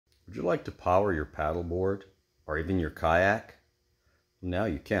Would you like to power your paddleboard or even your kayak? Now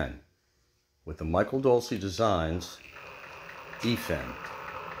you can with the Michael Dolsey Designs E-fin.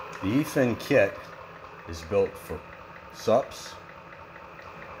 The E-fin kit is built for SUPs,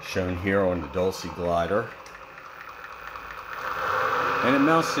 shown here on the Dolsey glider, and it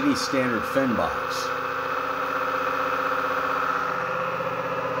mounts to any standard fin box.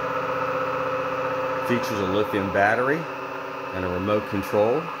 Features a lithium battery and a remote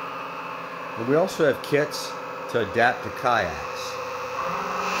control. But we also have kits to adapt to kayaks.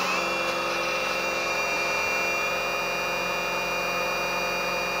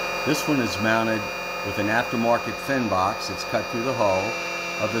 This one is mounted with an aftermarket fin box that's cut through the hull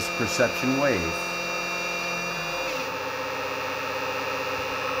of this Perception Wave.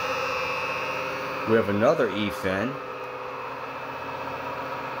 We have another E-fin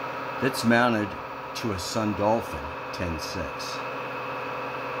that's mounted to a Sun Dolphin 10.6.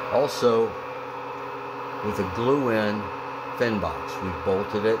 Also with a glue-in fin box. We've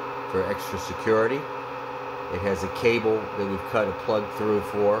bolted it for extra security. It has a cable that we've cut a plug through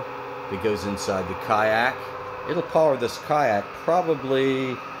for that goes inside the kayak. It'll power this kayak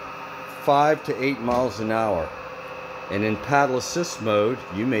probably 5 to 8 miles an hour. And in paddle assist mode,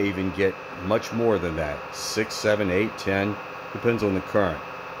 you may even get much more than that. 6, 7, 8, 10, depends on the current.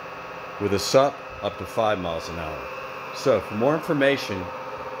 With a SUP, up to 5 miles an hour. So for more information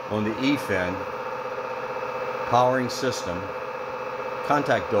on the E-fin powering system,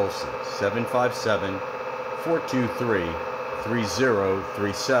 contact Dolsey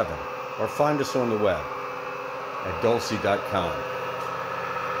 757-423-3037 or find us on the web at dolsey.com.